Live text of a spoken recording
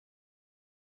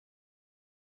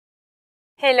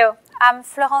Hello, I'm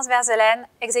Florence Verzelen,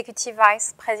 Executive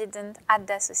Vice President at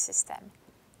Dassault Systèmes.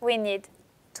 We need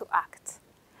to act.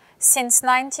 Since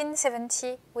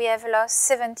 1970, we have lost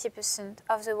 70%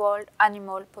 of the world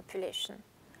animal population.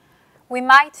 We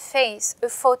might face a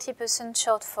 40%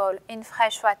 shortfall in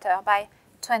freshwater by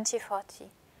 2040.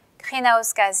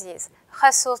 Greenhouse gases,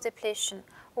 resource depletion,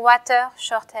 water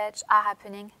shortage are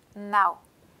happening now.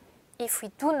 If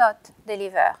we do not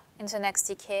deliver in the next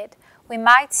decade, we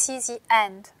might see the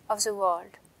end of the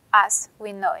world as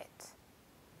we know it.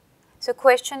 The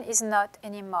question is not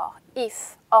anymore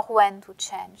if or when to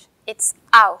change, it's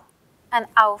how and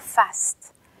how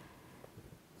fast.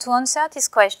 To answer this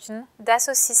question,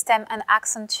 Dassault Systèmes and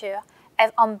Accenture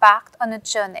have embarked on a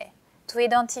journey to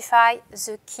identify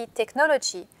the key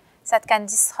technology that can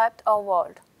disrupt our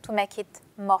world to make it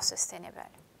more sustainable.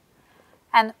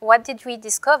 And what did we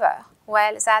discover?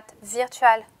 Well, that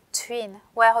virtual twins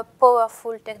were a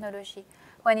powerful technology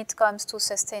when it comes to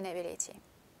sustainability.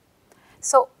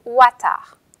 So what are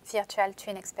virtual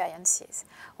twin experiences?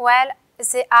 Well,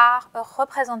 they are a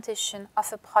representation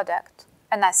of a product,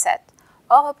 an asset,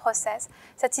 or a process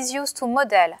that is used to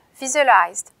model,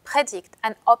 visualize, predict,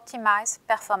 and optimize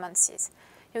performances.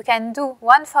 You can do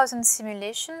 1,000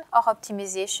 simulation or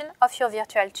optimization of your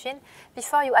virtual twin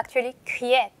before you actually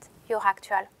create your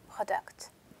actual product.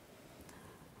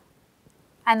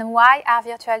 And why are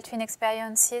virtual twin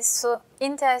experiences so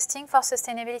interesting for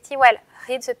sustainability? Well,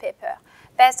 read the paper.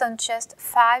 Based on just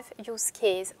 5 use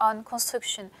cases on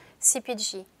construction,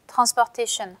 CPG,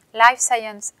 transportation, life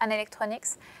science, and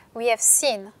electronics, we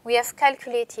have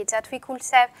calculated that we could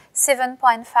save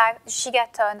 7.5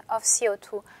 gigatons of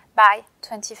CO2 by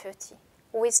 2030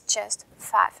 with just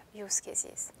 5 use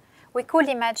cases. We could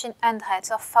imagine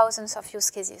hundreds of thousands of use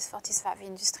cases for these 5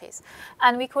 industries.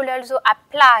 And we could also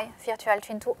apply virtual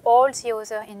twin to all the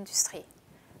other industries.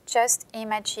 Just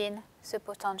imagine the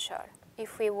potential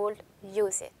if we would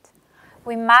use it.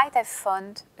 We might have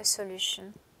found a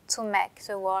solution to make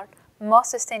the world more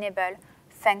sustainable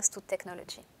thanks to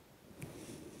technology.